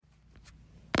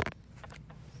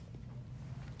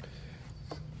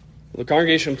Will the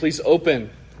congregation please open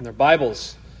in their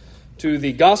Bibles to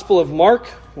the Gospel of Mark,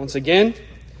 once again,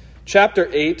 chapter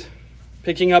 8,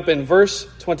 picking up in verse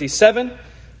 27.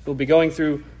 We'll be going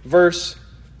through verse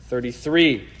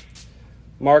 33.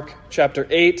 Mark chapter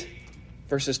 8,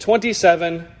 verses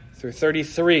 27 through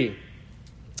 33.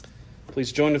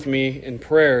 Please join with me in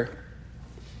prayer.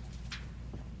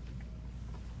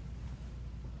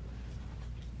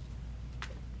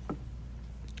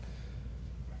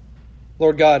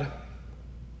 Lord God,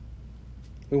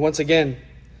 we once again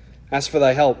ask for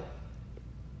thy help.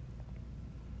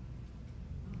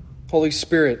 Holy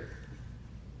Spirit,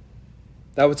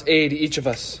 thou wouldst aid each of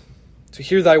us to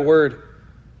hear thy word.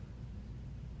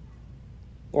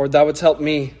 Lord, thou wouldst help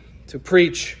me to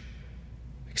preach,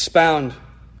 expound,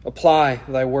 apply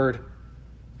thy word,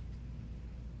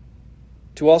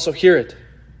 to also hear it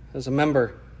as a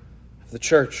member of the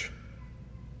church.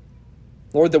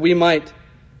 Lord, that we might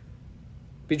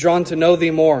be drawn to know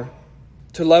thee more,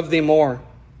 to love thee more,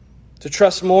 to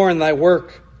trust more in thy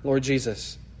work, Lord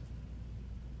Jesus.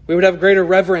 We would have greater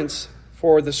reverence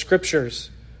for the Scriptures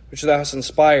which thou hast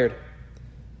inspired.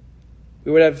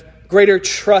 We would have greater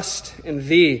trust in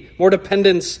thee, more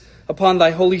dependence upon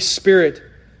thy Holy Spirit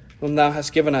whom thou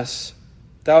hast given us.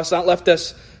 Thou hast not left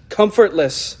us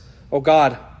comfortless, O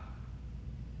God,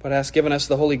 but hast given us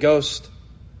the Holy Ghost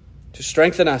to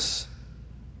strengthen us,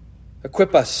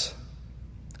 equip us,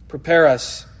 prepare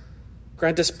us,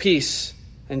 grant us peace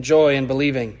and joy in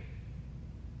believing.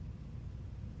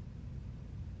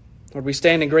 Lord, we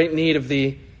stand in great need of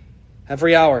thee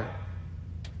every hour,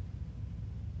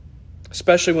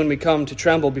 especially when we come to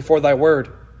tremble before thy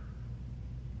word.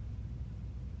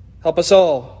 Help us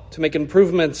all to make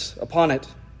improvements upon it,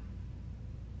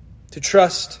 to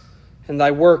trust in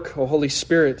thy work, O Holy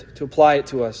Spirit, to apply it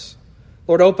to us.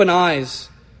 Lord, open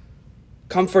eyes,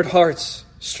 comfort hearts,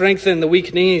 strengthen the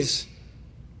weak knees.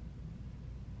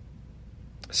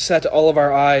 Set all of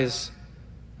our eyes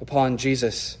upon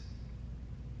Jesus.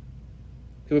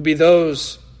 It would be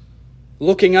those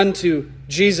looking unto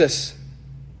Jesus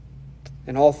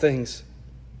in all things.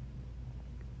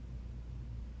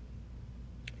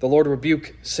 The Lord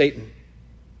rebuke Satan,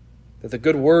 that the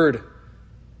good word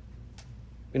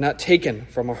be not taken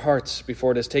from our hearts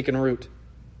before it has taken root.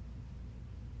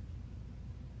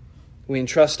 We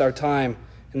entrust our time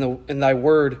in thy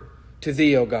word to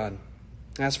thee, O God.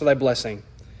 Ask for thy blessing.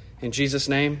 In Jesus'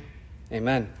 name,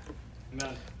 amen.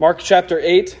 Amen. Mark chapter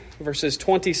 8, verses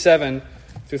 27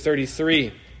 through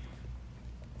 33.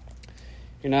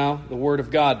 Hear now the word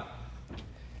of God.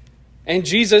 And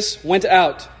Jesus went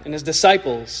out and his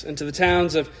disciples into the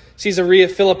towns of Caesarea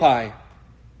Philippi.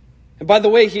 And by the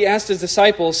way, he asked his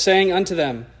disciples, saying unto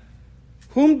them,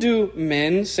 Whom do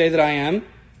men say that I am?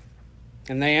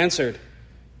 And they answered,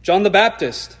 John the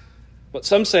Baptist, but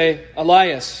some say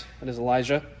Elias, that is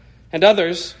Elijah, and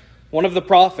others, one of the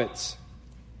prophets.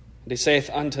 And he saith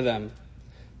unto them,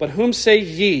 But whom say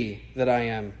ye that I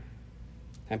am?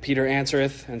 And Peter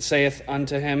answereth and saith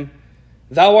unto him,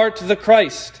 Thou art the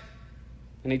Christ.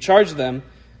 And he charged them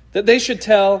that they should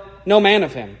tell no man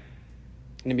of him.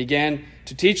 And he began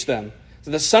to teach them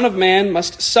that the Son of Man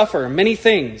must suffer many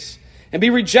things, and be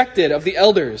rejected of the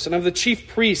elders and of the chief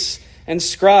priests and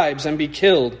scribes, and be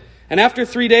killed, and after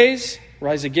 3 days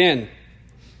rise again.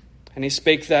 And he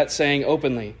spake that saying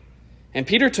openly. And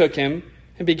Peter took him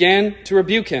and began to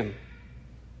rebuke him.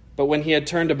 But when he had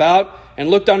turned about and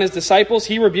looked on his disciples,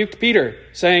 he rebuked Peter,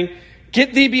 saying,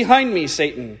 Get thee behind me,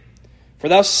 Satan, for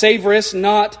thou savorest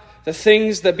not the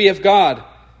things that be of God,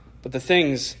 but the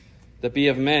things that be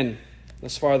of men.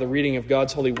 Thus far the reading of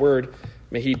God's holy word.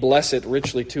 May he bless it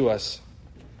richly to us.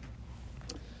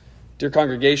 Dear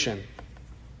congregation,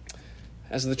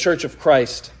 as the Church of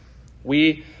Christ,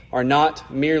 we are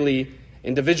not merely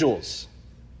individuals.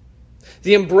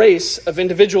 The embrace of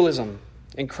individualism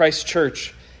in Christ's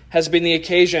church has been the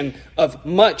occasion of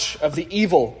much of the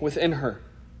evil within her.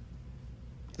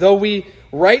 Though we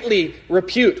rightly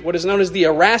repute what is known as the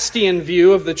Erastian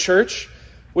view of the church,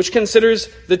 which considers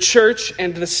the church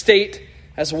and the state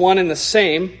as one and the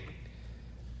same,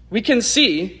 we can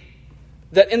see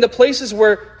that in the places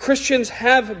where Christians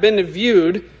have been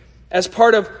viewed as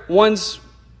part of one's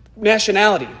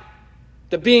nationality,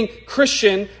 that being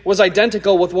Christian was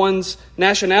identical with one's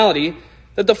nationality,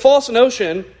 that the false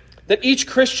notion that each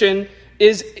Christian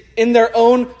is in their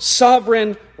own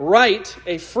sovereign right,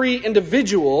 a free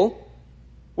individual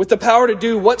with the power to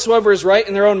do whatsoever is right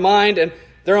in their own mind and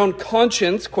their own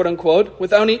conscience, quote unquote,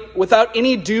 without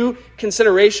any due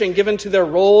consideration given to their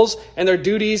roles and their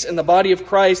duties in the body of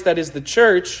Christ, that is the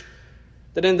church,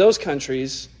 that in those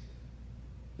countries,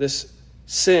 this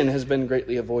sin has been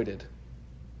greatly avoided.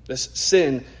 this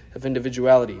sin of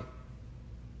individuality.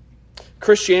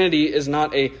 Christianity is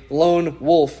not a lone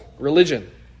wolf religion.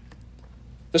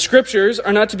 The Scriptures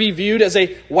are not to be viewed as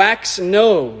a wax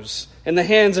nose in the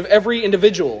hands of every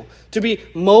individual, to be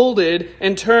molded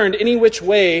and turned any which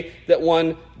way that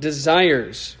one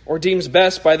desires or deems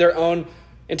best by their own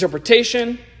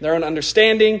interpretation, their own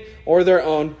understanding, or their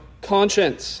own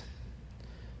conscience.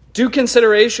 Due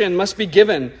consideration must be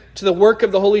given to the work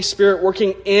of the Holy Spirit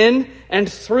working in and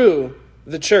through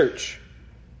the church.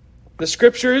 The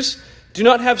Scriptures do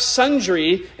not have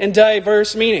sundry and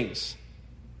diverse meanings,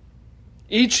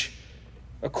 each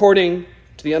according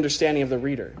to the understanding of the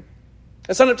reader.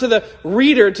 It's not up to the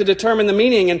reader to determine the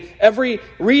meaning, and every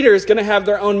reader is going to have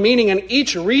their own meaning, and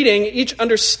each reading, each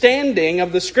understanding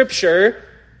of the Scripture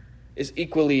is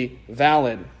equally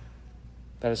valid.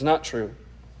 That is not true.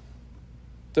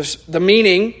 The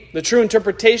meaning, the true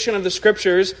interpretation of the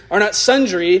Scriptures are not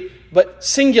sundry, but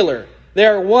singular. They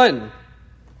are one.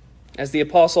 As the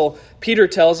Apostle Peter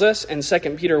tells us in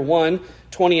 2 Peter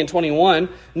 1:20 and 21,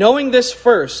 knowing this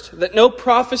first, that no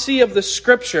prophecy of the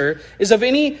Scripture is of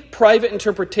any private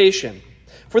interpretation.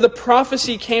 For the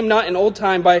prophecy came not in old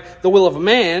time by the will of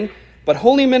man, but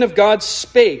holy men of God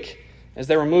spake as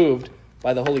they were moved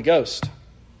by the Holy Ghost.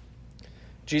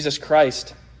 Jesus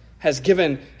Christ has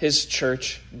given his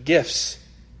church gifts,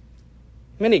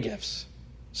 many gifts,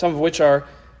 some of which are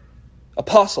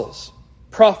apostles,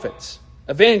 prophets,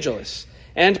 evangelists,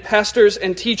 and pastors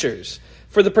and teachers,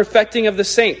 for the perfecting of the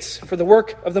saints, for the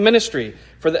work of the ministry,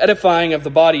 for the edifying of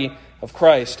the body of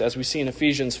Christ, as we see in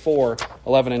Ephesians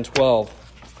 4:11 and 12.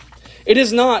 It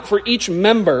is not for each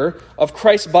member of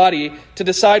Christ's body to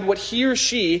decide what he or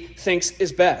she thinks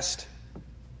is best,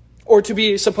 or to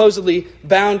be supposedly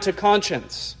bound to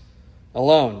conscience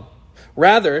alone.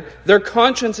 Rather, their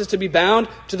conscience is to be bound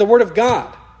to the Word of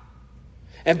God,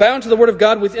 and bound to the Word of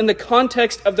God within the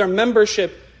context of their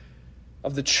membership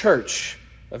of the church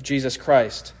of Jesus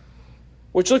Christ,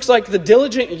 which looks like the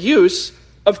diligent use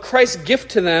of Christ's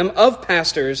gift to them of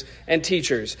pastors and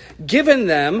teachers, given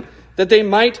them that they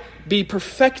might be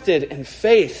perfected in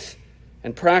faith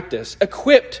and practice,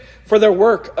 equipped for their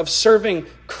work of serving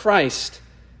Christ,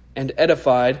 and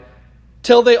edified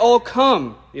till they all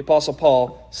come, the Apostle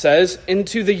Paul says,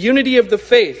 into the unity of the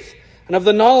faith and of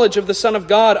the knowledge of the Son of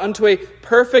God, unto a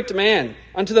perfect man,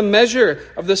 unto the measure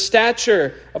of the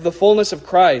stature of the fullness of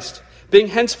Christ, being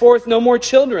henceforth no more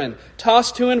children,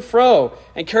 tossed to and fro,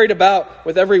 and carried about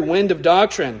with every wind of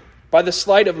doctrine, by the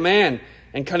sleight of man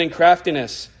and cunning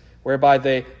craftiness, whereby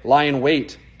they lie in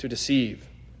wait to deceive.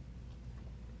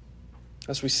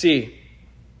 As we see,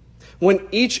 when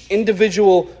each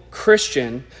individual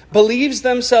Christian believes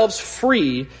themselves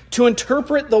free to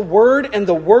interpret the Word and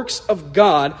the works of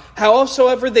God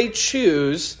howsoever they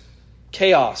choose,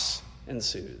 chaos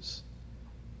ensues.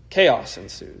 Chaos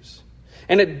ensues.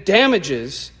 And it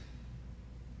damages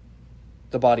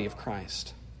the body of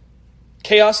Christ.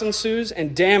 Chaos ensues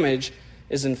and damage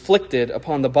is inflicted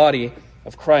upon the body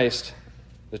of Christ,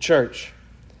 the church.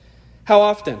 How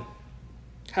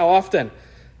often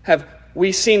have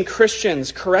we seen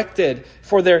Christians corrected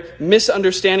for their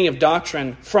misunderstanding of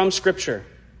doctrine from Scripture,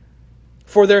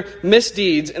 for their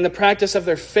misdeeds in the practice of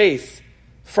their faith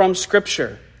from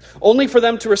Scripture, only for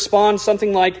them to respond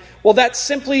something like, well, that's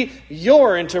simply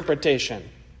your interpretation.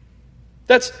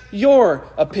 That's your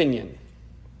opinion.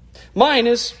 Mine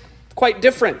is quite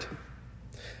different.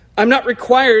 I'm not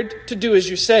required to do as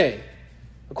you say,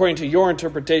 according to your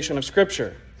interpretation of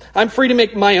Scripture. I'm free to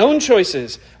make my own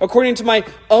choices according to my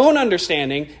own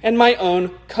understanding and my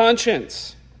own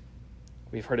conscience.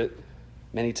 We've heard it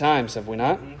many times, have we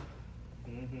not?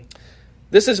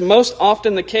 This is most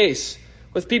often the case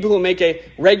with people who make a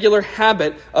regular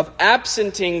habit of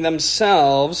absenting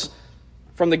themselves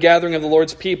from the gathering of the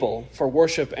Lord's people for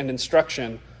worship and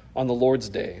instruction on the Lord's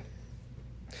day.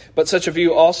 But such a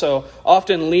view also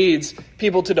often leads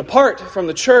people to depart from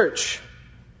the church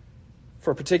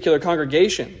for particular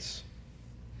congregations.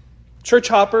 Church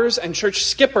hoppers and church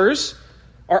skippers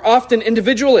are often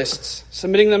individualists,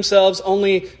 submitting themselves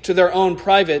only to their own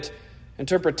private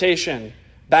interpretation,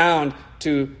 bound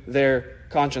to their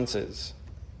consciences.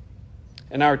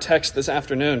 In our text this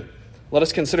afternoon, let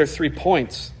us consider 3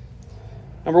 points.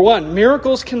 Number 1,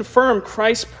 miracles confirm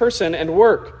Christ's person and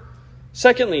work.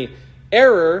 Secondly,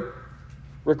 error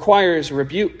requires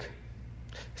rebuke.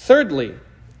 Thirdly,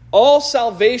 all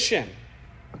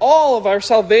of our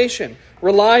salvation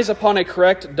relies upon a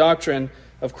correct doctrine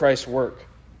of Christ's work.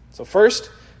 So first,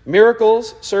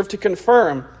 miracles serve to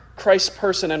confirm Christ's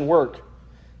person and work.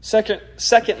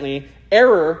 Secondly,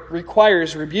 error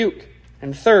requires rebuke.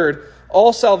 And third,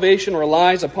 all salvation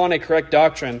relies upon a correct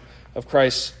doctrine of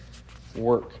Christ's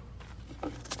work.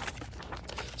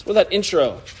 So what that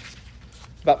intro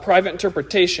about private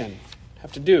interpretation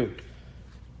have to do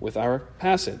with our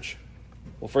passage?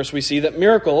 Well, first we see that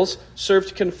miracles serve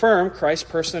to confirm Christ's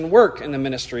person and work in the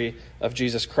ministry of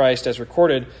Jesus Christ as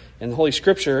recorded in the Holy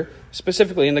Scripture,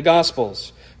 specifically in the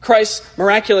Gospels. Christ's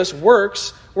miraculous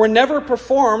works were never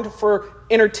performed for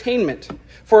entertainment,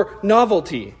 for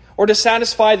novelty, or to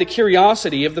satisfy the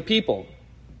curiosity of the people.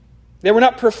 They were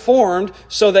not performed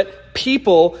so that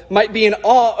people might be in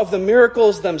awe of the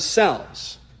miracles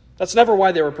themselves. That's never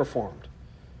why they were performed.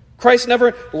 Christ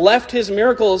never left his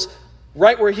miracles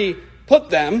right where he put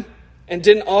them and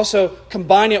didn't also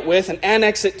combine it with and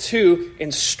annex it to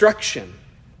instruction.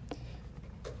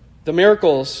 The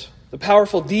miracles, the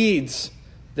powerful deeds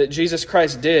that Jesus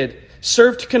Christ did,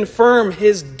 served to confirm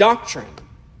his doctrine.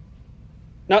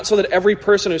 Not so that every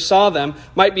person who saw them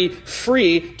might be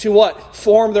free to what?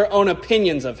 Form their own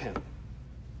opinions of him.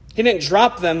 He didn't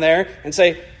drop them there and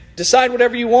say, decide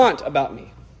whatever you want about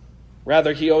me.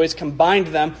 Rather, he always combined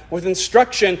them with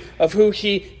instruction of who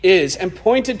he is and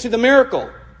pointed to the miracle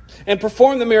and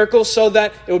performed the miracle so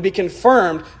that it would be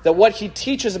confirmed that what he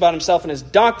teaches about himself and his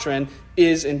doctrine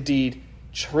is indeed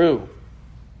true.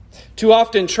 Too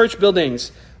often, church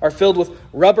buildings are filled with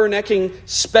rubbernecking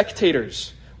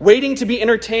spectators, waiting to be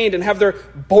entertained and have their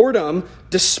boredom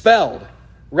dispelled,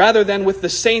 rather than with the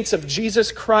saints of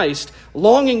Jesus Christ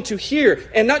longing to hear,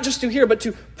 and not just to hear, but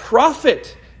to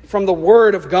profit from the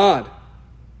Word of God.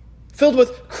 Filled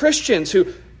with Christians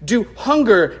who do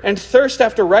hunger and thirst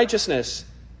after righteousness,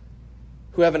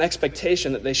 who have an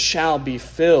expectation that they shall be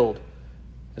filled,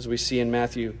 as we see in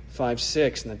Matthew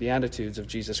 5:6 in the Beatitudes of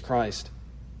Jesus Christ.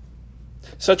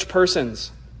 Such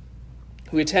persons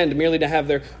who attend merely to have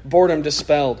their boredom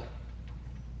dispelled.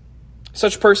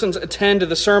 Such persons attend to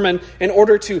the sermon in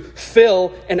order to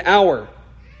fill an hour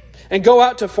and go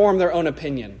out to form their own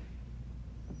opinion.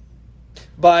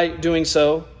 By doing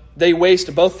so, they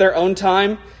waste both their own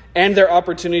time and their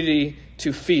opportunity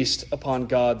to feast upon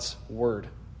God's word.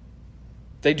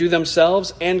 They do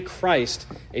themselves and Christ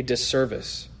a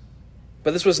disservice.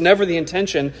 But this was never the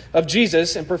intention of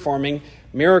Jesus in performing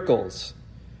miracles,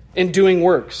 in doing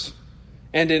works,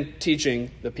 and in teaching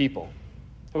the people.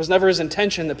 It was never his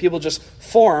intention that people just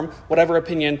form whatever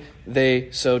opinion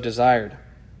they so desired.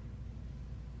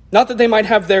 Not that they might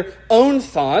have their own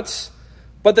thoughts,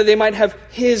 but that they might have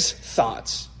his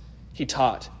thoughts. He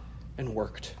taught and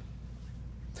worked.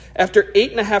 After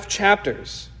 8.5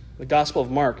 chapters, the Gospel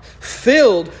of Mark,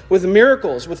 filled with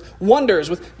miracles, with wonders,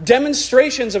 with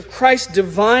demonstrations of Christ's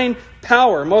divine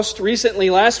power, most recently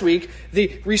last week,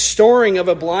 the restoring of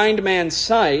a blind man's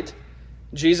sight,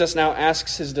 Jesus now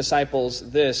asks his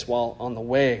disciples this while on the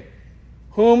way.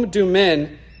 Whom do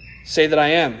men say that I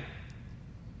am?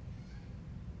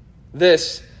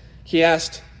 This he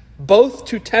asked both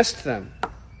to test them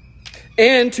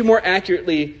and to more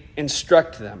accurately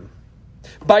instruct them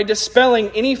by dispelling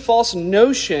any false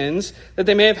notions that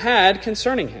they may have had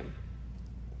concerning him.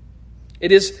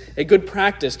 It is a good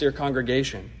practice, dear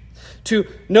congregation, to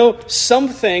know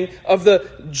something of the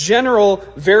general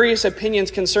various opinions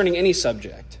concerning any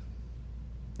subject,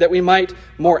 that we might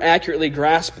more accurately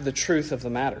grasp the truth of the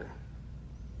matter.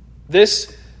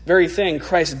 This very thing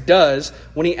Christ does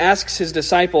when he asks his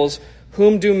disciples,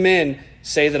 whom do men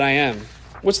say that I am?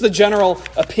 What's the general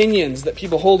opinions that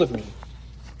people hold of me?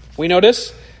 We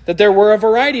notice that there were a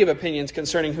variety of opinions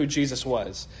concerning who Jesus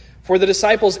was. For the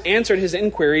disciples answered his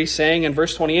inquiry, saying in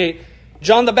verse 28,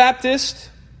 John the Baptist,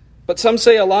 but some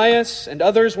say Elias, and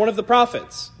others one of the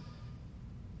prophets.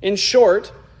 In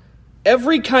short,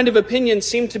 every kind of opinion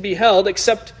seemed to be held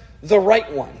except the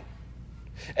right one.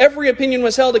 Every opinion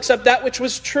was held except that which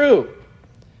was true.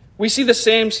 We see the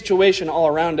same situation all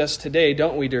around us today,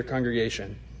 don't we, dear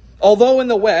congregation? Although in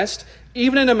the West,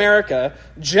 even in America,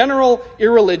 general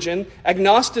irreligion,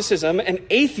 agnosticism, and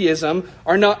atheism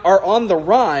are on the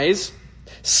rise,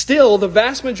 still the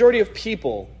vast majority of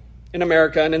people in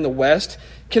America and in the West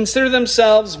consider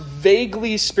themselves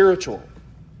vaguely spiritual.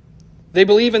 They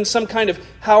believe in some kind of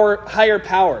higher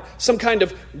power, some kind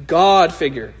of God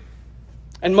figure.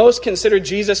 And most consider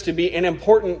Jesus to be an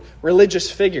important religious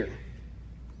figure.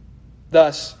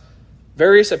 Thus,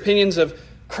 various opinions of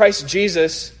Christ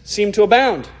Jesus seem to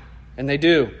abound, and they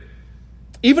do.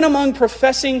 Even among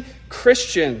professing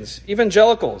Christians,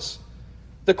 evangelicals,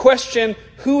 the question,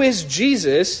 who is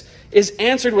Jesus, is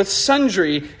answered with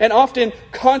sundry and often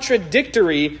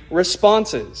contradictory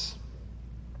responses.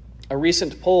 A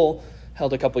recent poll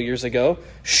held a couple years ago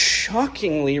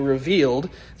shockingly revealed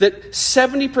that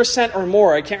 70% or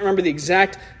more, I can't remember the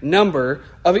exact number,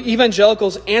 of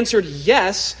evangelicals answered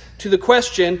yes to the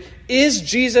question, is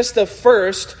Jesus the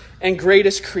first and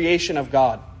greatest creation of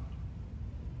God?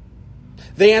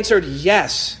 They answered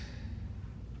yes.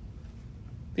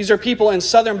 These are people in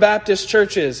Southern Baptist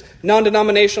churches,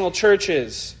 non-denominational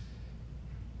churches,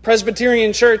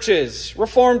 Presbyterian churches,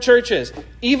 Reformed churches,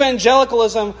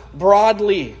 evangelicalism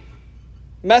broadly,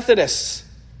 Methodists,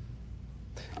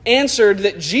 answered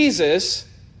that Jesus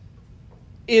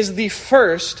is the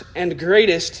first and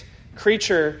greatest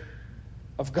creature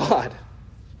of God,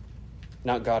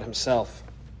 not God himself.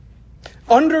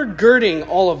 Undergirding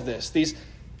all of this, these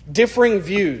differing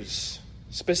views,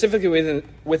 specifically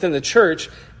within the church,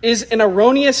 is an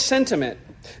erroneous sentiment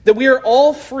that we are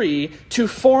all free to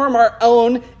form our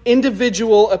own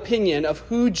individual opinion of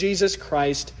who Jesus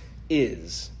Christ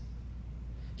is.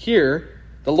 Here,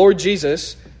 the Lord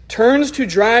Jesus turns to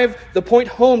drive the point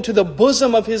home to the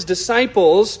bosom of his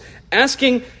disciples,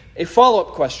 asking a follow-up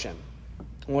question.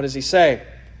 And what does he say?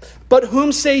 But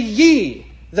whom say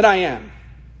ye that I am?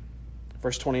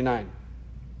 Verse 29.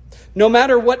 No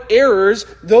matter what errors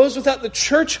those without the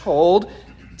church hold,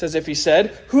 it's as if he said,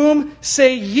 whom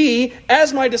say ye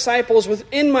as my disciples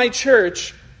within my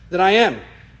church that I am?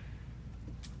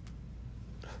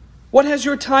 What has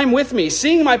your time with me,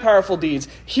 seeing my powerful deeds,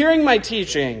 hearing my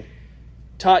teaching,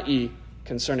 taught ye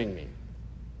concerning me?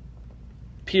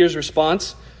 Peter's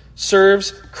response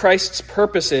serves Christ's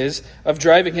purposes of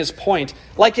driving his point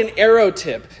like an arrow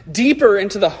tip deeper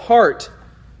into the heart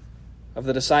of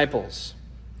the disciples.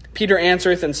 Peter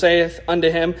answereth and saith unto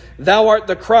him, Thou art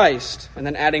the Christ. And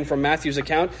then adding from Matthew's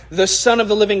account, the Son of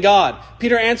the living God.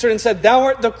 Peter answered and said, Thou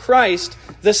art the Christ,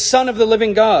 the Son of the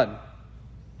living God.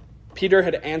 Peter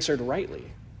had answered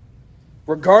rightly.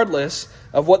 Regardless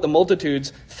of what the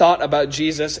multitudes thought about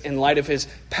Jesus in light of his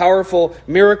powerful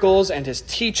miracles and his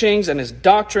teachings and his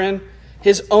doctrine,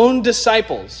 his own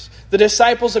disciples, the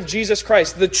disciples of Jesus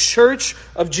Christ, the church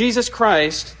of Jesus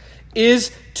Christ,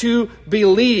 is to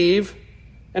believe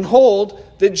and hold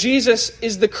that Jesus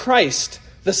is the Christ,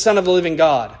 the Son of the living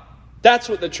God. That's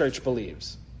what the church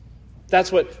believes.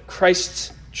 That's what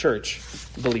Christ's church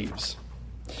believes.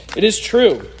 It is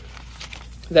true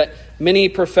that many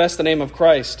profess the name of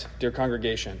Christ, dear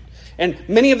congregation. And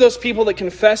many of those people that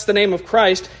confess the name of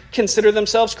Christ consider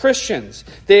themselves Christians.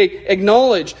 They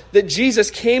acknowledge that Jesus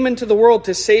came into the world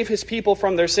to save his people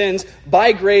from their sins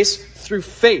by grace through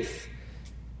faith.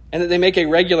 And that they make a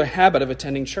regular habit of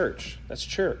attending church. That's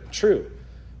true,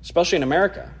 especially in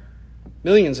America.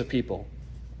 Millions of people.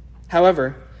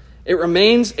 However, it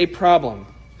remains a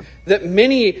problem that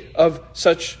many of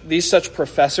such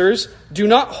professors do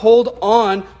not hold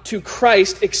on to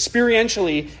Christ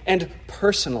experientially and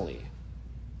personally.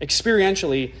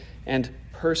 Experientially and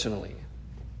personally.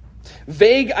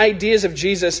 Vague ideas of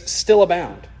Jesus still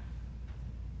abound,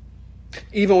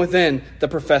 even within the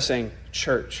professing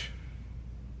church.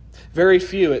 Very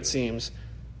few, it seems,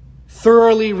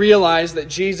 thoroughly realize that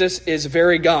Jesus is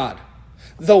very God,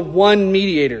 the one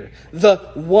mediator, the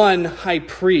one high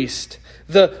priest,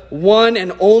 the one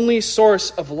and only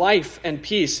source of life and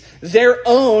peace, their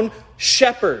own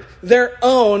shepherd, their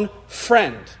own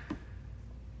friend.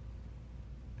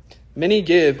 Many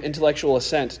give intellectual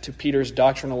assent to Peter's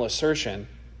doctrinal assertion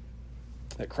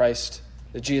that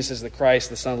Jesus is the Christ,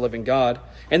 the Son of the living God,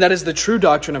 and that is the true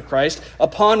doctrine of Christ,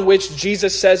 upon which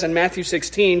Jesus says in Matthew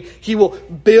 16, he will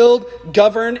build,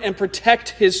 govern, and protect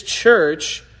his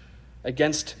church,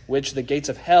 against which the gates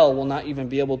of hell will not even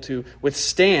be able to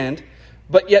withstand.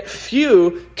 But yet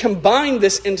few combine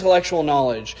this intellectual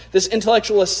knowledge, this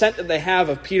intellectual assent that they have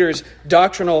of Peter's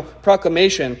doctrinal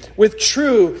proclamation, with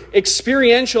true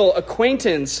experiential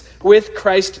acquaintance with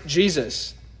Christ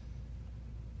Jesus.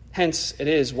 Hence, it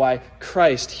is why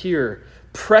Christ here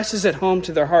presses it home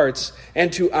to their hearts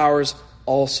and to ours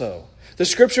also. The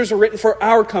scriptures are written for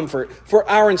our comfort, for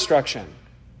our instruction.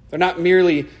 They're not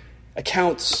merely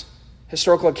accounts,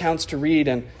 historical accounts to read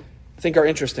and think are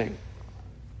interesting.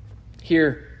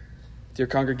 Here, dear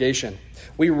congregation,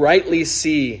 we rightly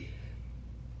see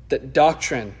that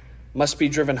doctrine must be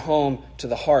driven home to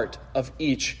the heart of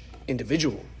each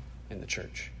individual in the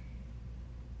church.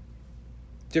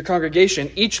 Dear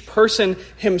congregation, each person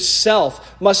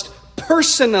himself must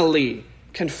personally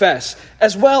confess,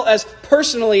 as well as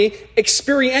personally,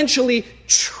 experientially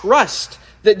trust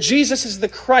that Jesus is the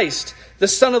Christ, the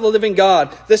Son of the living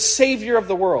God, the Savior of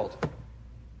the world.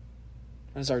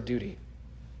 That is our duty.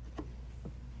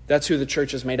 That's who the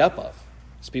church is made up of.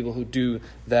 It's people who do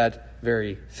that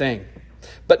very thing.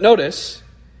 But notice,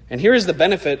 and here is the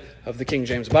benefit of the King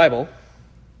James Bible,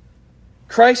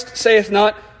 Christ saith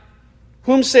not,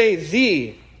 Whom say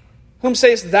thee? Whom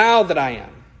sayest thou that I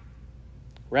am?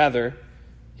 Rather,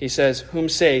 he says, Whom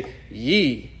say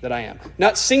ye that I am?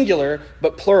 Not singular,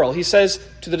 but plural. He says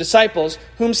to the disciples,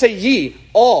 Whom say ye,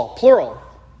 all, plural,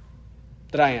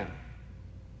 that I am?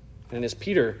 And it is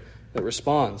Peter that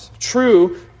responds.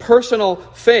 True personal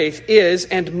faith is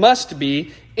and must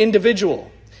be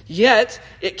individual. Yet,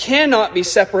 it cannot be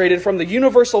separated from the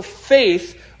universal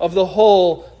faith of the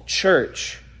whole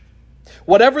church.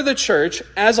 Whatever the church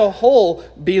as a whole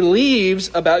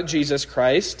believes about Jesus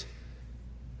Christ,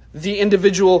 the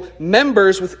individual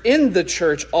members within the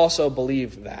church also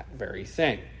believe that very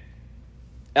thing.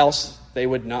 Else, they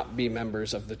would not be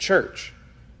members of the church,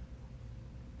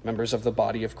 members of the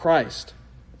body of Christ.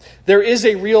 There is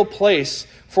a real place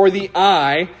for the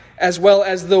I as well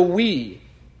as the we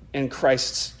in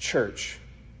Christ's church.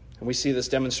 And we see this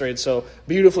demonstrated so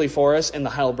beautifully for us in the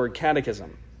Heidelberg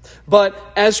Catechism. But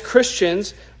as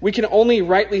Christians, we can only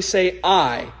rightly say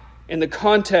I in the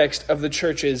context of the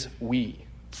church's we.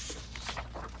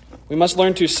 We must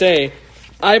learn to say,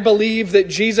 I believe that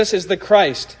Jesus is the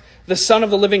Christ, the Son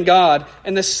of the living God,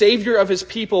 and the Savior of his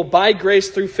people by grace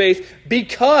through faith,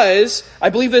 because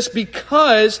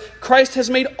Christ has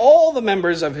made all the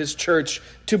members of his church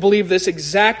to believe this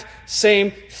exact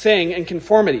same thing in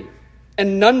conformity.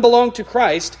 And none belong to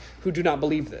Christ who do not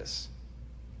believe this.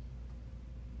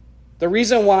 The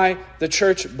reason why the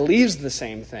church believes the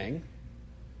same thing,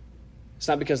 it's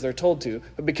not because they're told to,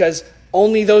 but because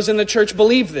only those in the church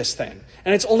believe this thing.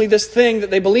 And it's only this thing that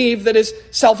they believe that is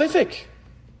salvific.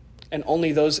 And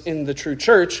only those in the true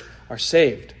church are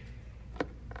saved.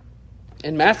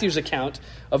 In Matthew's account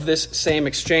of this same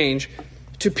exchange,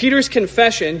 to Peter's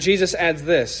confession, Jesus adds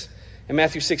this in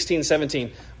Matthew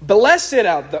 16:17. Blessed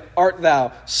art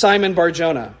thou, Simon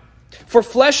Bar-Jonah, for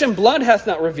flesh and blood hath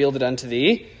not revealed it unto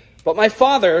thee, but my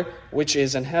Father which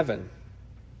is in heaven.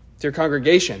 Dear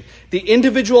congregation, the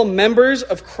individual members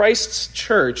of Christ's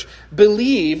church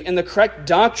believe in the correct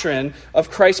doctrine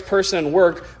of Christ's person and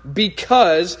work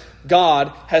because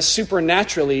God has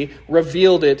supernaturally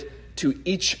revealed it to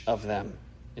each of them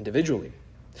individually,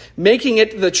 making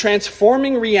it the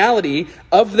transforming reality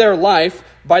of their life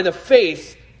by the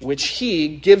faith which he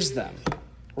gives them,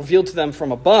 revealed to them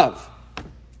from above.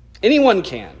 Anyone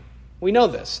can. We know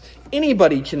this.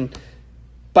 Anybody can,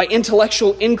 by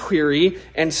intellectual inquiry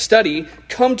and study,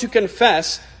 come to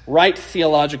confess right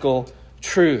theological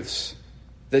truths.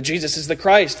 That Jesus is the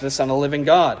Christ, the Son of the living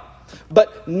God.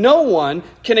 But no one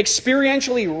can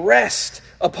experientially rest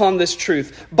upon this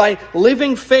truth by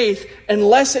living faith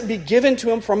unless it be given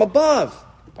to him from above,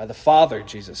 by the Father,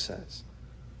 Jesus says.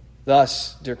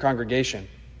 Thus, dear congregation,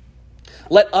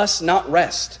 let us not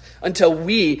rest until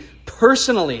we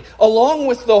personally, along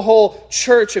with the whole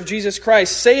church of Jesus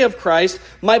Christ, say of Christ,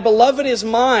 my beloved is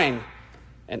mine,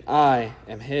 and I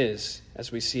am his,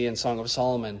 as we see in Song of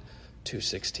Solomon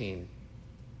 2:16.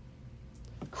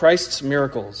 Christ's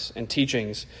miracles and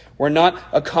teachings were not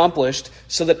accomplished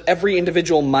so that every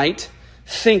individual might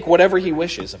think whatever he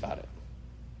wishes about it,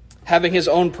 having his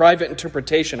own private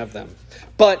interpretation of them.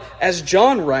 But as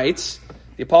John writes,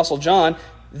 the Apostle John,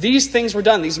 these things were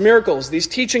done, these miracles, these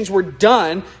teachings were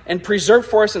done and preserved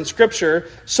for us in Scripture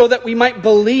so that we might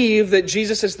believe that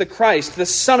Jesus is the Christ, the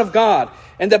Son of God,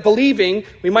 and that believing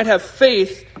we might have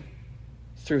faith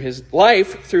through his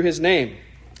life, through his name.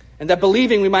 And that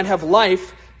believing we might have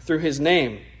life through his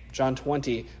name. John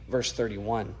 20, verse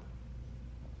 31.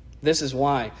 This is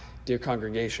why, dear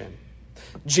congregation,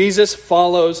 Jesus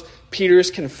follows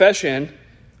Peter's confession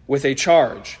with a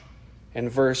charge in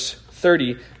verse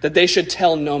 30 that they should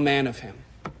tell no man of him.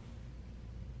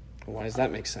 Why does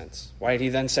that make sense? Why did he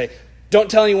then say, don't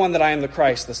tell anyone that I am the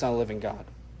Christ, the Son of the living God?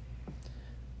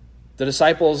 The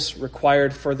disciples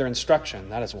required further instruction.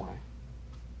 That is why.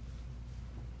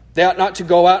 They ought not to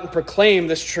go out and proclaim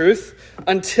this truth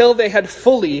until they had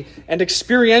fully and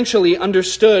experientially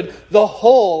understood the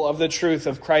whole of the truth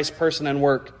of Christ's person and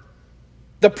work.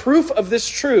 The proof of this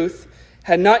truth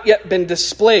had not yet been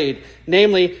displayed,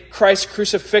 namely Christ's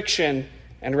crucifixion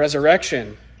and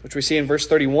resurrection, which we see in verse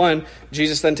 31.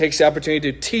 Jesus then takes the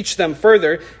opportunity to teach them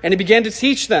further, and he began to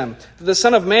teach them that the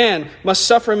Son of Man must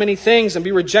suffer many things and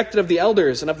be rejected of the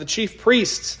elders and of the chief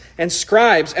priests and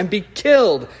scribes and be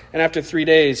killed, and after 3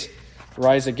 days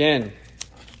rise again.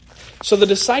 So the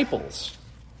disciples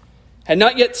had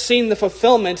not yet seen the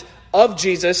fulfillment of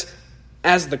Jesus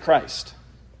as the Christ.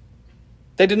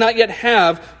 They did not yet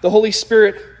have the Holy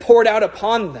Spirit poured out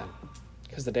upon them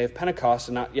because the day of Pentecost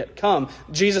had not yet come.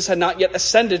 Jesus had not yet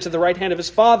ascended to the right hand of his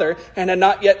Father and had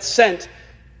not yet sent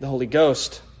the Holy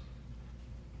Ghost.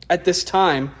 At this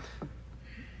time,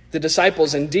 The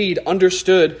disciples indeed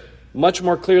understood much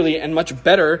more clearly and much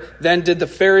better than did the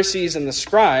Pharisees and the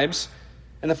scribes.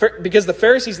 And because the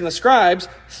Pharisees and the scribes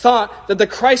thought that the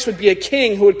Christ would be a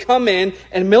king who would come in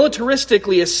and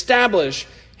militaristically establish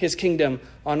his kingdom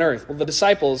on earth. Well, the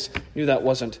disciples knew that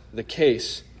wasn't the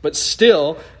case. But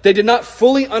still, they did not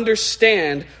fully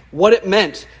understand what it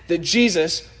meant that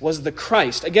Jesus was the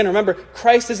Christ. Again, remember,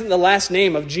 Christ isn't the last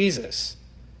name of Jesus.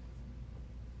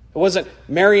 It wasn't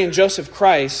Mary and Joseph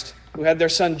Christ who had their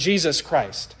son Jesus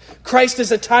Christ. Christ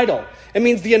is a title. It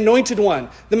means the anointed one,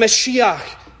 the Mashiach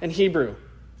in Hebrew.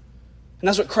 And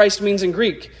that's what Christ means in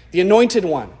Greek, the anointed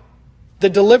one, the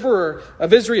deliverer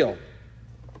of Israel.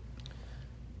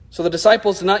 So the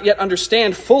disciples did not yet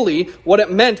understand fully what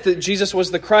it meant that Jesus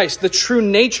was the Christ, the true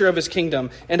nature of his kingdom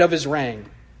and of his reign.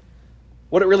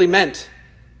 What it really meant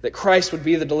that Christ would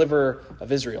be the deliverer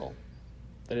of Israel.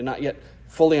 They did not yet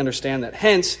fully understand that.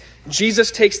 Hence,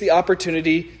 Jesus takes the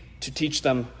opportunity to teach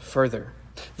them further.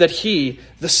 That he,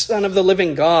 the Son of the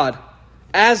living God,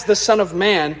 as the Son of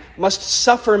Man, must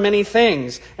suffer many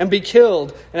things and be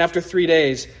killed, and after 3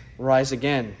 days rise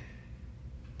again.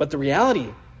 But the reality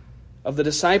of the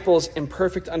disciples'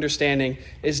 imperfect understanding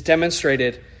is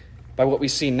demonstrated by what we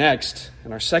see next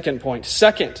in our second point.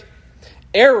 Second,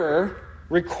 error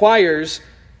requires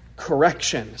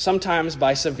correction, sometimes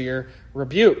by severe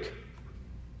rebuke.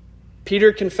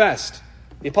 Peter confessed,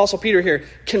 the Apostle Peter here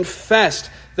confessed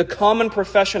the common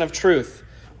profession of truth,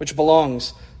 which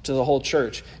belongs to the whole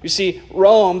church. You see,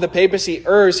 Rome, the papacy,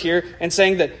 errs here in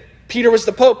saying that Peter was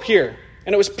the Pope here,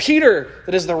 and it was Peter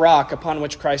that is the rock upon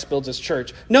which Christ builds his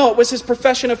church. No, it was his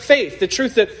profession of faith, the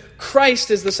truth that Christ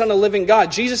is the Son of the living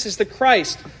God. Jesus is the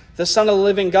Christ, the Son of the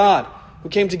living God, who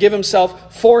came to give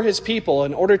himself for his people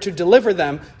in order to deliver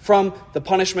them from the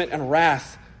punishment and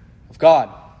wrath of God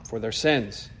for their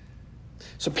sins.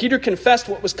 So Peter confessed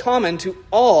what was common to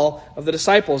all of the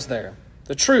disciples there,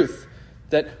 the truth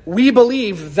that we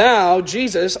believe thou,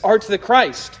 Jesus, art the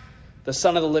Christ, the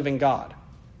Son of the living God.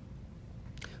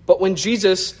 But when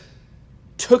Jesus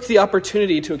took the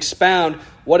opportunity to expound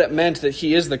what it meant that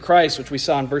he is the Christ, which we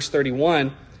saw in verse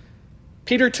 31,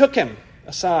 Peter took him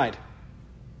aside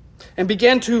and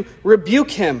began to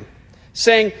rebuke him,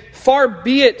 saying, "Far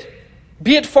be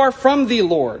it far from thee,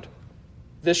 Lord.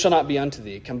 This shall not be unto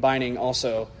thee," combining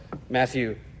also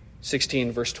Matthew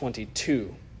 16, verse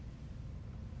 22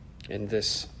 in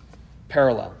this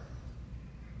parallel.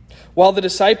 While the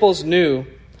disciples knew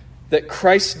that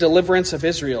Christ's deliverance of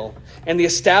Israel and the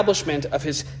establishment of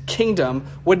his kingdom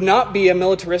would not be a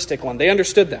militaristic one, they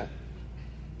understood that.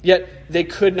 Yet they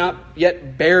could not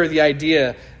yet bear the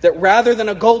idea that rather than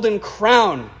a golden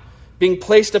crown being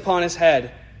placed upon his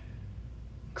head,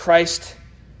 Christ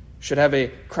should have a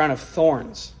crown of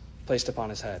thorns placed upon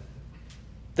his head.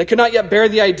 They could not yet bear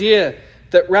the idea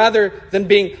that rather than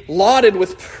being lauded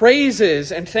with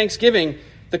praises and thanksgiving,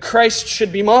 the Christ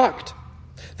should be mocked.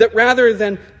 That rather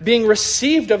than being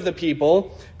received of the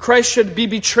people, Christ should be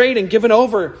betrayed and given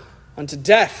over unto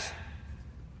death.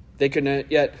 They could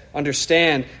not yet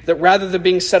understand that rather than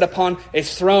being set upon a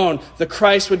throne, the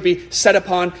Christ would be set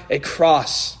upon a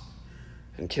cross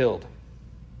and killed,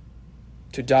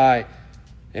 to die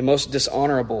a most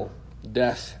dishonorable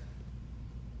death.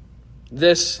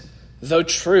 This, though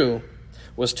true,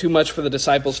 was too much for the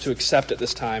disciples to accept at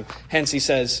this time. Hence he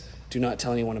says, "Do not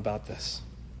tell anyone about this."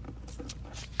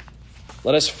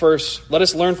 Let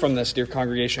us learn from this, dear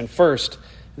congregation, first,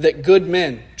 that good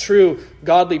men, true,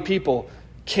 godly people,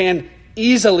 can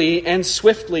easily and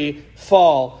swiftly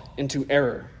fall into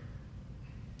error.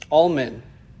 All men,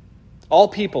 all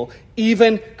people,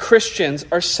 even Christians,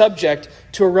 are subject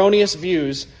to erroneous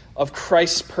views of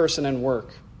Christ's person and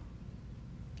work.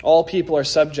 All people are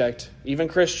subject, even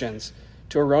Christians,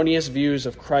 to erroneous views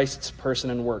of Christ's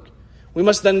person and work. We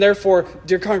must then, therefore,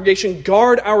 dear congregation,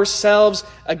 guard ourselves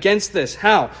against this.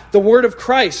 How? The word of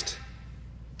Christ,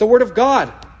 the word of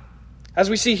God. As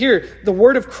we see here, the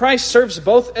word of Christ serves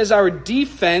both as our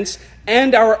defense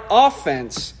and our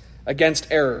offense against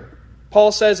error.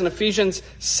 Paul says in Ephesians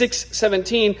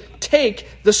 6:17, "Take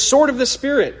the sword of the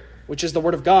Spirit," which is the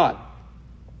word of God.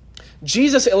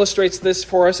 Jesus illustrates this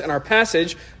for us in our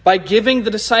passage by giving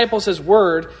the disciples his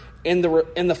word in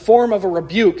the form of a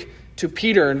rebuke to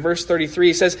Peter in verse 33.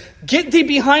 He says, "Get thee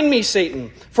behind me,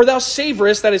 Satan, for thou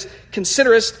savorest," that is,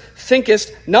 considerest,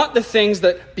 thinkest, not the things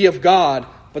that be of God,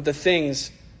 but the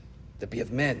things that be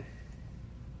of men.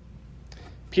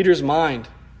 Peter's mind,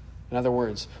 in other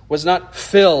words, was not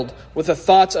filled with the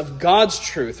thoughts of God's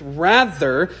truth.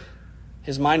 Rather,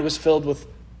 his mind was filled with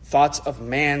thoughts of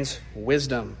man's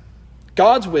wisdom.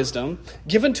 God's wisdom,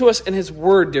 given to us in his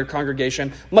word, dear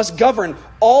congregation, must govern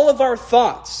all of our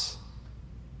thoughts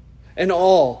and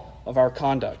all of our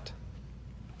conduct.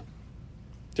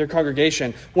 Dear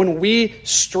congregation, when we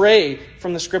stray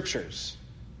from the Scriptures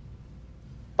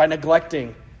by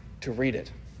neglecting to read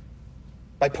it,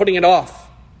 by putting it off,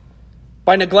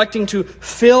 by neglecting to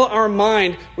fill our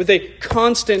mind with a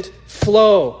constant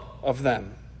flow of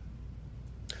them,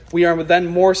 we are then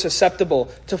more susceptible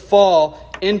to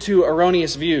fall into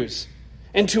erroneous views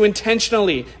and to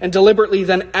intentionally and deliberately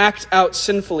then act out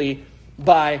sinfully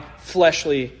by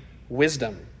fleshly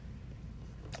wisdom.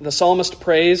 The psalmist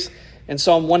prays in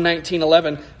Psalm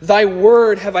 119:11, "Thy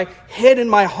word have I hid in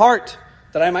my heart,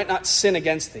 that I might not sin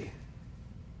against thee."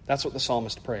 That's what the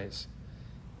psalmist prays.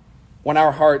 When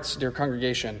our hearts, dear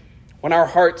congregation, when our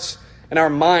hearts and our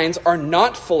minds are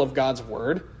not full of God's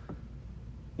word,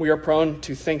 we are prone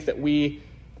to think that we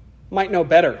might know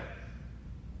better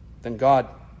than God.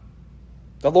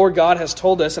 The Lord God has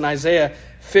told us in Isaiah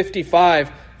 55,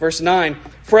 verse 9,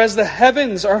 "For as the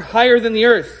heavens are higher than the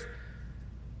earth,"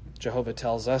 Jehovah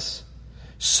tells us,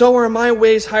 "so are my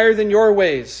ways higher than your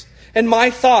ways, and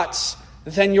my thoughts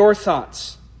than your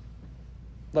thoughts."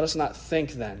 Let us not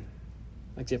think then,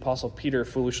 like the Apostle Peter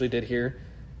foolishly did here,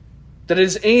 that it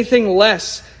is anything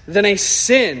less than a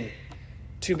sin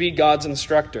to be God's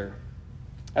instructor.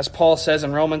 As Paul says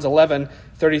in Romans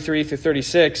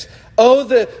 11:33-36, "Oh,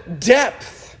 the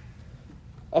depth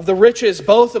of the riches,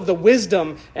 both of the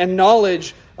wisdom and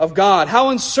knowledge of God. How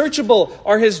unsearchable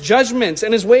are his judgments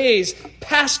and his ways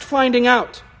past finding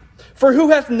out. For who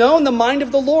hath known the mind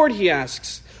of the Lord," he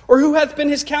asks, "or who hath been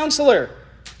his counselor?"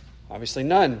 Obviously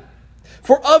none.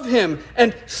 "For of him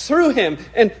and through him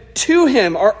and to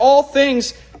him are all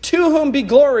things, to whom be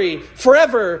glory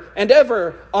forever and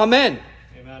ever. Amen."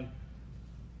 Amen.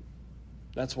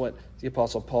 That's what the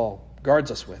Apostle Paul guards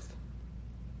us with.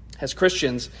 As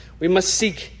Christians, we must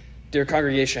seek, dear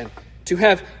congregation, to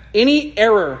have any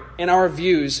error in our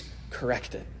views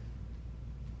corrected.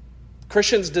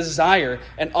 Christians desire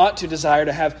and ought to desire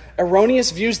to have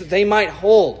erroneous views that they might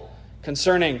hold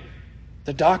concerning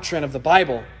the doctrine of the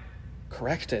Bible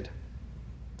corrected.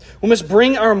 We must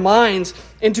bring our minds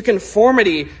into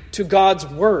conformity to God's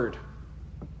word.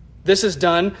 This is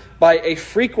done by a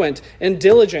frequent and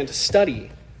diligent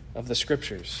study of the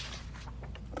Scriptures.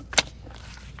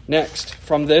 Next,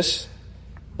 from this,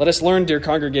 let us learn, dear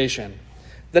congregation,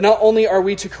 that not only are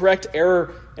we to correct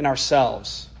error in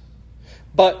ourselves,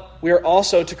 but we are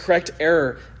also to correct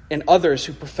error in others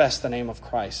who profess the name of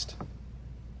Christ.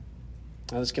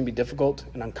 Now, this can be difficult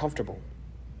and uncomfortable.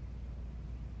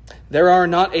 There are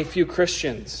not a few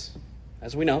Christians,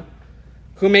 as we know,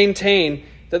 who maintain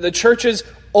that the church's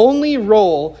only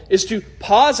role is to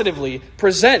positively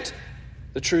present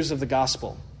the truths of the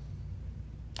gospel,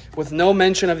 with no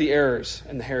mention of the errors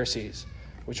and the heresies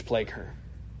which plague her.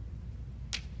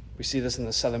 We see this in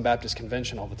the Southern Baptist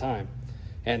Convention all the time,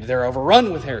 and they're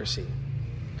overrun with heresy.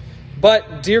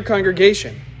 But, dear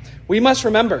congregation, we must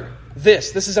remember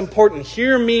this. This is important.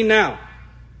 Hear me now,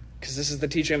 because this is the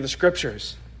teaching of the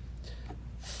Scriptures.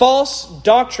 False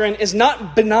doctrine is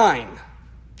not benign.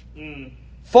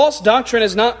 False doctrine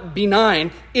is not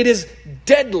benign. It is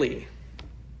deadly.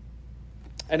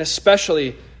 And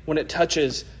especially when it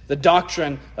touches the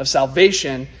doctrine of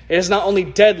salvation, it is not only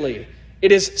deadly,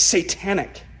 it is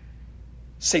satanic.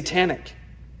 Satanic.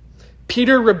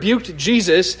 Peter rebuked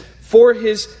Jesus for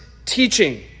his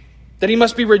teaching that he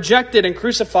must be rejected and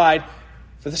crucified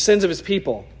for the sins of his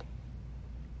people.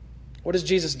 What does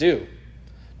Jesus do?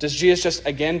 Does Jesus just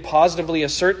again positively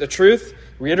assert the truth,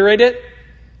 reiterate it?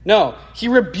 No, he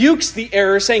rebukes the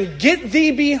error, saying, "Get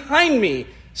thee behind me,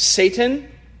 Satan."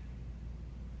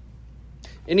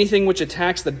 Anything which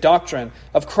attacks the doctrine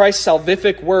of Christ's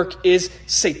salvific work is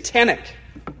satanic.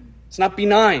 It's not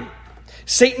benign.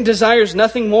 Satan desires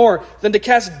nothing more than to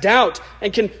cast doubt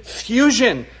and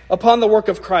confusion upon the work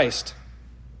of Christ.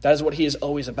 That is what he is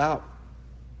always about.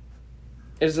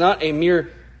 It is not a mere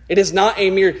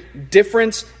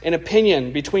difference in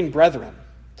opinion between brethren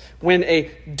when a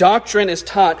doctrine is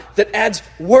taught that adds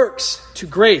works to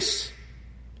grace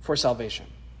for salvation.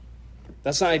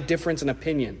 That's not a difference in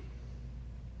opinion.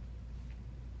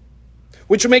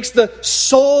 Which makes the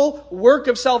sole work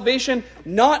of salvation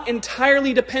not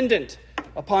entirely dependent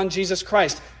upon Jesus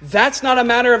Christ. That's not a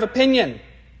matter of opinion.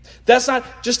 That's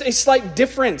not just a slight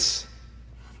difference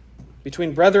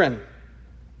between brethren.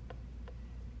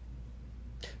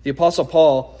 The Apostle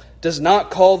Paul does not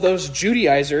call those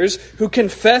Judaizers who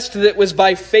confessed that it was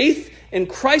by faith in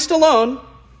Christ alone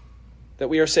that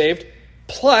we are saved,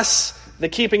 plus the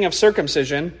keeping of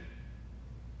circumcision.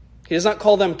 He does not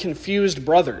call them confused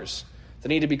brothers that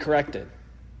need to be corrected.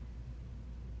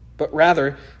 But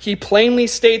rather, he plainly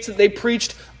states that they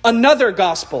preached another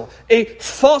gospel, a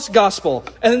false gospel,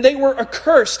 and that they were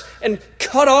accursed and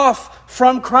cut off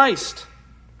from Christ.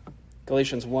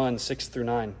 Galatians 1, 6 through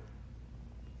 9.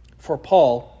 For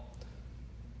Paul,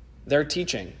 their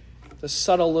teaching, the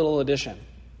subtle little addition,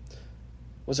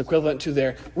 was equivalent to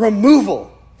their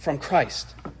removal from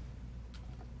Christ.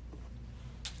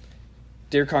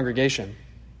 Dear congregation,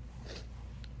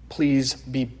 please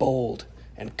be bold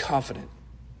and confident.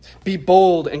 Be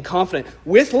bold and confident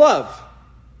with love,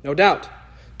 no doubt,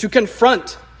 to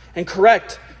confront and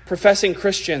correct professing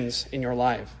Christians in your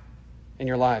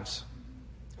lives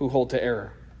who hold to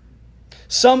error.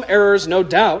 Some errors, no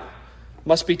doubt,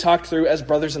 must be talked through as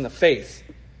brothers in the faith.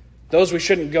 Those we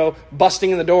shouldn't go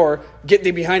busting in the door, "Get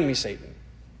thee behind me, Satan."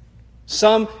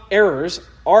 Some errors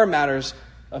are matters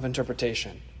of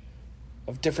interpretation,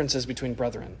 of differences between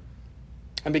brethren.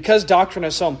 And because doctrine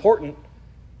is so important,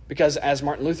 because as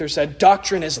Martin Luther said,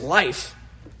 doctrine is life,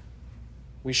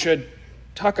 we should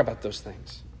talk about those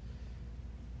things.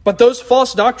 But those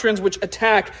false doctrines which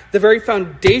attack the very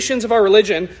foundations of our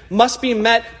religion must be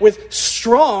met with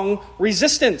strong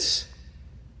resistance.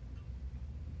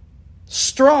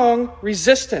 Strong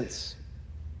resistance.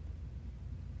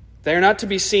 They are not to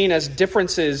be seen as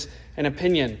differences in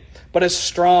opinion, but as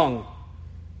strong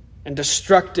and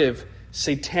destructive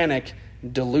satanic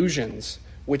delusions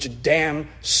which damn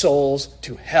souls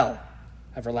to hell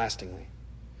everlastingly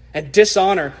and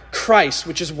dishonor Christ,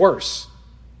 which is worse.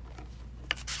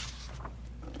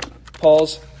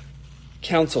 Paul's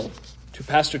counsel to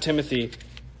Pastor Timothy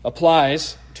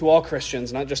applies to all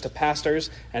Christians, not just to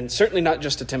pastors, and certainly not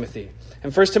just to Timothy.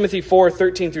 In 1 Timothy 4,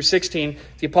 13 through 16,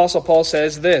 the Apostle Paul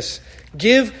says this: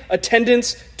 "Give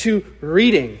attendance to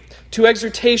reading, to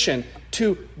exhortation,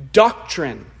 to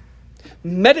doctrine.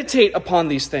 Meditate upon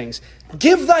these things.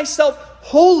 Give thyself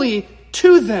wholly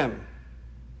to them.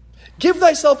 Give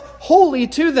thyself wholly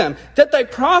to them, that thy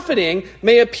profiting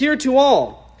may appear to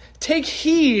all. Take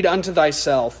heed unto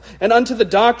thyself and unto the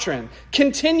doctrine.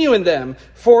 Continue in them,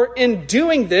 for in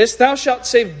doing this thou shalt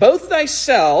save both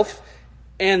thyself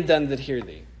and them that hear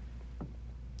thee."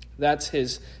 That's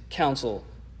his counsel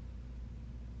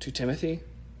to Timothy,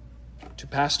 to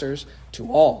pastors,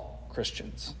 to all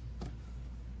Christians.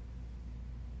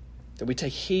 That we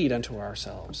take heed unto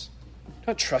ourselves.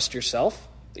 Don't trust yourself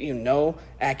that you know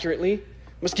accurately.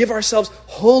 We must give ourselves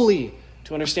wholly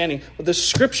to understanding what the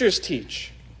Scriptures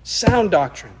teach. Sound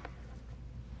doctrine.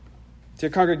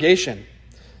 Dear congregation,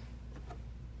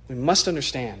 we must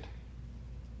understand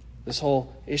this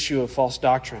whole issue of false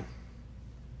doctrine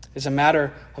is a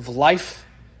matter of life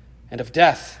and of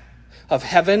death, of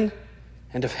heaven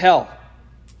and of hell,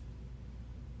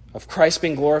 of Christ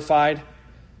being glorified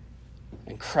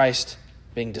and Christ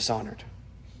being dishonored.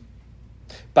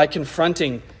 By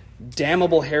confronting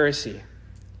damnable heresy,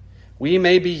 we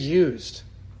may be used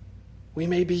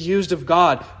of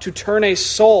God to turn a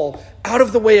soul out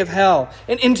of the way of hell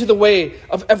and into the way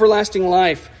of everlasting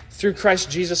life through Christ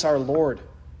Jesus our Lord.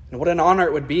 And what an honor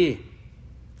it would be.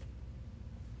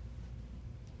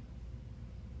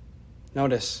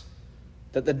 Notice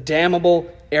that the damnable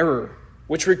error,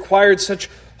 which required such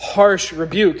harsh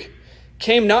rebuke,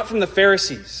 came not from the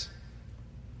Pharisees.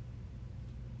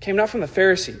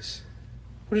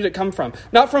 Who did it come from?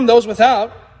 Not from those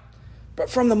without, but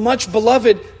from the much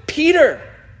beloved Peter,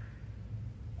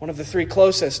 one of the three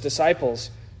closest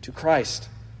disciples to Christ.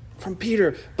 From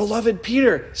Peter, beloved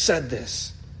Peter said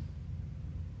this.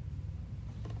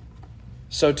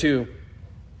 So too,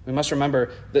 we must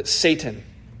remember that Satan,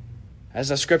 as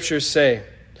the Scriptures say,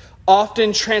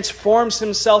 often transforms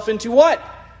himself into what?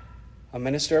 A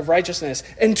minister of righteousness,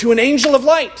 into an angel of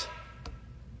light,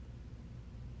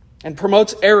 and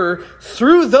promotes error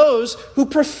through those who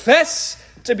profess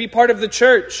to be part of the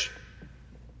church.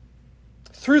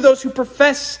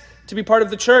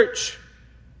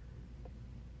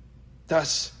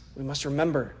 Thus, we must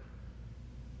remember,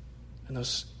 and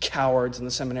those cowards in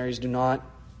the seminaries do not.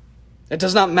 It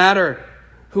does not matter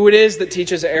who it is that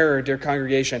teaches error, dear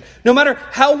congregation. No matter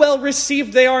how well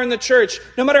received they are in the church,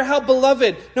 no matter how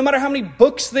beloved, no matter how many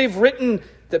books they've written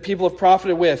that people have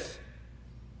profited with,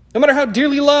 no matter how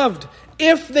dearly loved,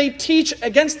 if they teach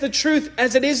against the truth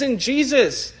as it is in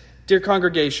Jesus, dear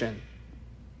congregation,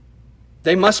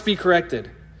 they must be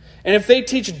corrected. And if they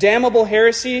teach damnable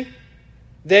heresy,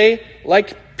 they,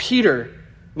 like Peter,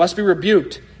 must be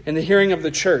rebuked in the hearing of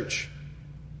the church.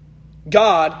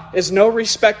 God is no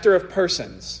respecter of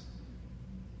persons.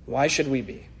 Why should we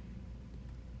be?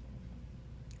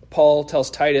 Paul tells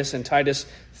Titus in Titus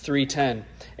 3:10,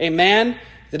 "A man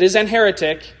that is an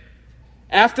heretic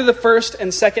After the first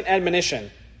and second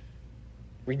admonition,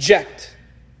 reject.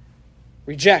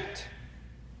 Reject.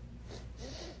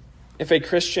 If a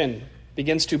Christian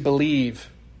begins to believe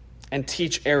and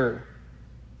teach error,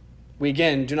 we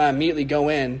again do not immediately go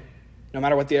in, no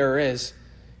matter what the error is,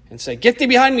 and say, "Get thee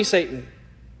behind me, Satan.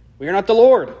 We are not the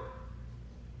Lord."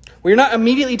 We are not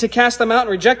immediately to cast them out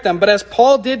and reject them, but as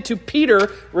Paul did to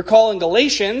Peter, recall in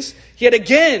Galatians, he had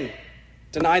again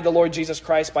denied the Lord Jesus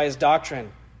Christ by his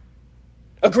doctrine,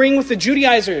 agreeing with the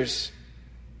Judaizers,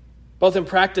 both in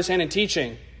practice and in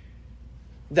teaching,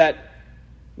 that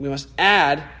we must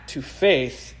add to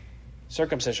faith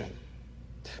circumcision.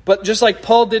 But just like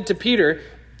Paul did to Peter,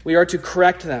 we are to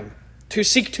correct them, to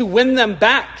seek to win them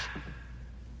back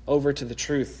over to the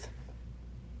truth.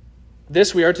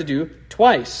 This we are to do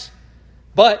twice.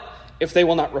 But if they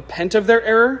will not repent of their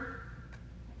error,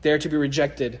 they are to be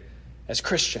rejected as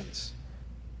Christians.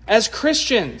 As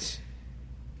Christians.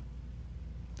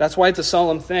 That's why it's a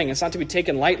solemn thing. It's not to be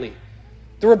taken lightly.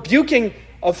 The rebuking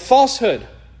of falsehood,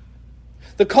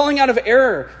 the calling out of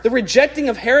error, the rejecting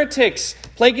of heretics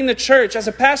plaguing the church. As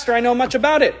a pastor, I know much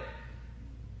about it.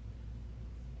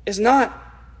 Is not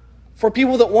for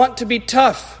people that want to be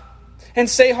tough and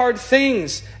say hard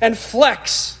things and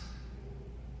flex.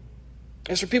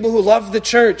 It's for people who love the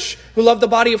church, who love the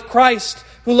body of Christ,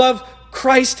 who love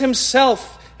Christ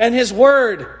himself and his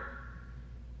word,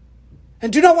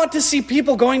 and do not want to see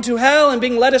people going to hell and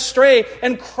being led astray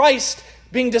and Christ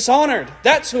being dishonored.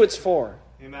 That's who it's for.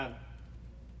 Amen.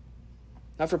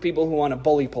 Not for people who want a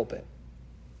bully pulpit.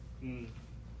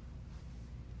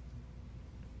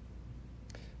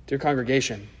 Dear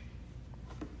congregation,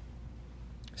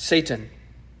 Satan,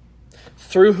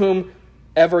 through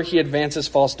whomever he advances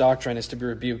false doctrine, is to be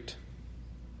rebuked.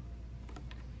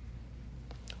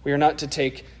 We are not to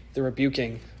take the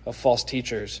rebuking of false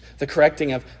teachers, the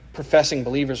correcting of professing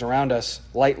believers around us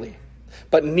lightly.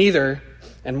 But neither,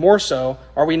 and more so,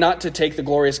 are we not to take the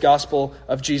glorious gospel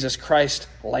of Jesus Christ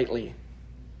lightly,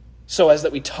 so as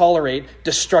that we tolerate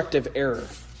destructive error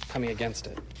coming against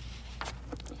it.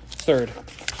 Third,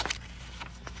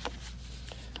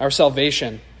 our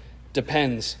salvation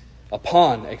depends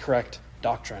upon a correct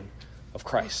doctrine of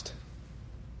Christ.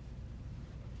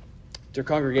 Dear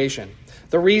congregation,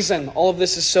 the reason all of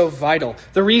this is so vital,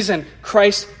 the reason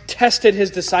Christ tested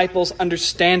his disciples'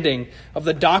 understanding of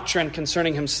the doctrine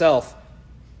concerning himself,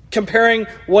 comparing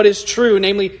what is true,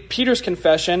 namely Peter's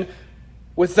confession,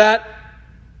 with that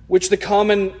which the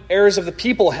common errors of the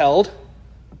people held,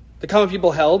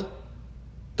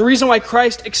 the reason why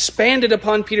Christ expanded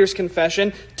upon Peter's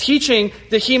confession, teaching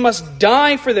that he must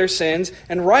die for their sins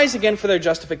and rise again for their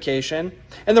justification,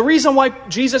 and the reason why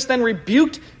Jesus then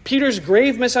rebuked Peter's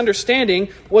grave misunderstanding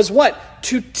was what?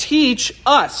 To teach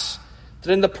us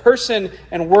that in the person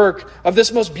and work of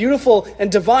this most beautiful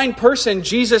and divine person,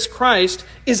 Jesus Christ,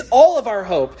 is all of our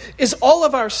hope, is all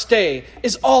of our stay,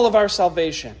 is all of our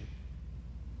salvation.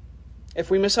 If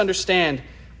we misunderstand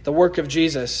the work of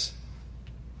Jesus,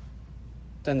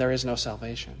 then there is no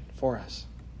salvation for us.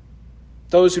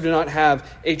 Those who do not have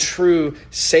a true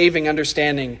saving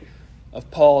understanding of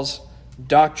Paul's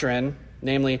doctrine,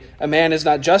 namely, a man is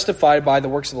not justified by the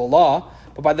works of the law,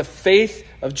 but by the faith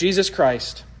of Jesus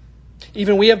Christ.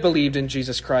 Even we have believed in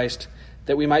Jesus Christ,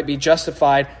 that we might be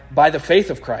justified by the faith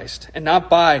of Christ, and not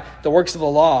by the works of the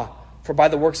law. For by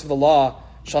the works of the law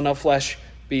shall no flesh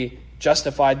be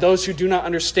justified. Those who do not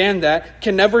understand that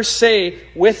can never say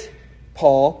with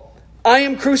Paul, I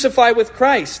am crucified with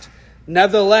Christ.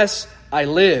 Nevertheless, I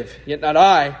live, yet not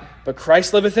I, but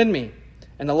Christ liveth in me.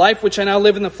 And the life which I now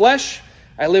live in the flesh,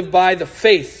 I live by the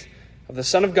faith of the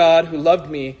Son of God who loved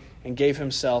me and gave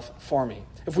himself for me.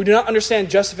 If we do not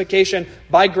understand justification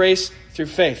by grace through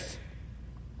faith,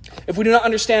 if we do not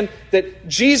understand that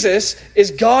Jesus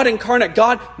is God incarnate,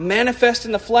 God manifest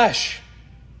in the flesh,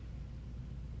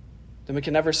 then we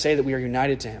can never say that we are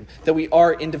united to him, that we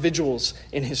are individuals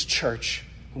in his church,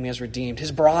 whom he has redeemed,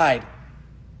 his bride,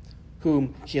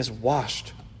 whom he has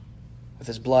washed with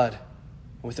his blood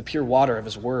and with the pure water of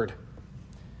his word.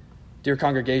 Dear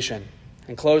congregation,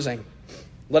 in closing,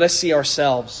 let us see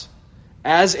ourselves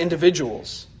as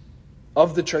individuals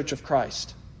of the Church of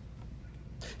Christ,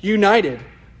 united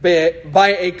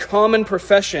by a common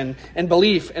profession and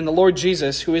belief in the Lord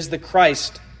Jesus, who is the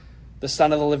Christ, the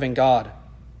Son of the living God.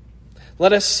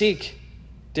 Let us seek,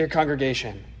 dear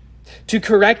congregation, to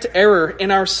correct error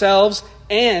in ourselves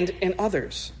and in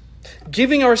others,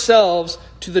 giving ourselves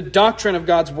to the doctrine of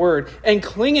God's word and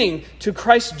clinging to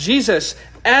Christ Jesus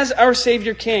as our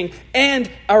Savior King and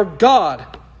our God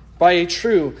by a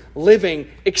true, living,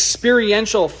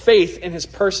 experiential faith in his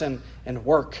person and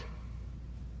work.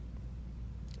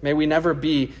 May we never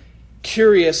be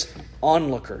curious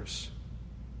onlookers,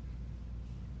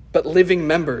 but living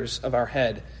members of our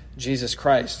head, Jesus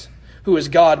Christ, who is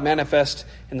God manifest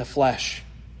in the flesh,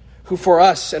 who for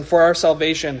us and for our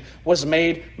salvation was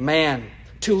made man,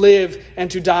 to live and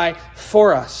to die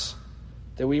for us,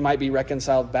 that we might be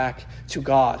reconciled back to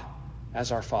God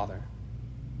as our Father.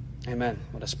 Amen.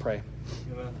 Let us pray.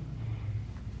 Amen.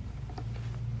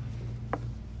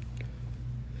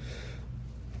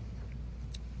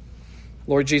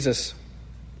 Lord Jesus,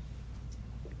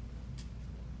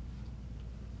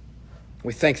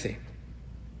 we thank Thee.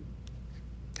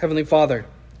 Heavenly Father,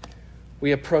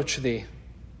 we approach Thee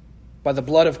by the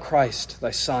blood of Christ,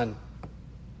 Thy Son,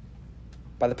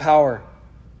 by the power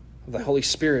of Thy Holy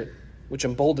Spirit, which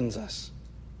emboldens us.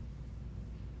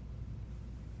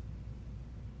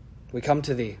 We come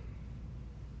to Thee.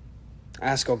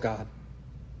 Ask, O God,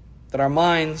 that our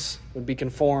minds would be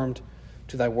conformed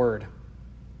to Thy Word.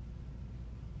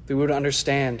 That we would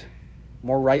understand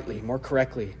more rightly, more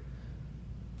correctly,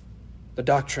 the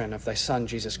doctrine of Thy Son,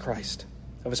 Jesus Christ,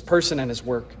 of His person and His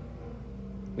work.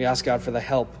 We ask, God, for Thy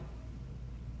help,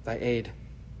 Thy aid.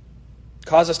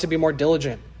 Cause us to be more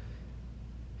diligent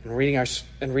in reading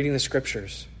the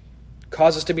Scriptures.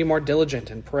 Cause us to be more diligent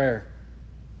in prayer,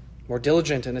 more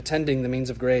diligent in attending the means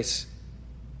of grace,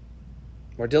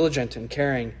 more diligent in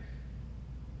caring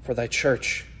for Thy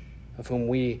church, of whom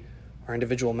we are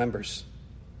individual members.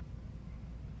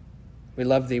 We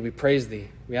love Thee, we praise Thee,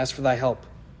 we ask for Thy help.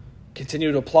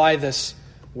 Continue to apply this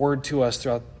word to us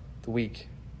throughout the week.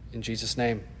 In Jesus'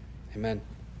 name, amen.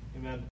 Amen.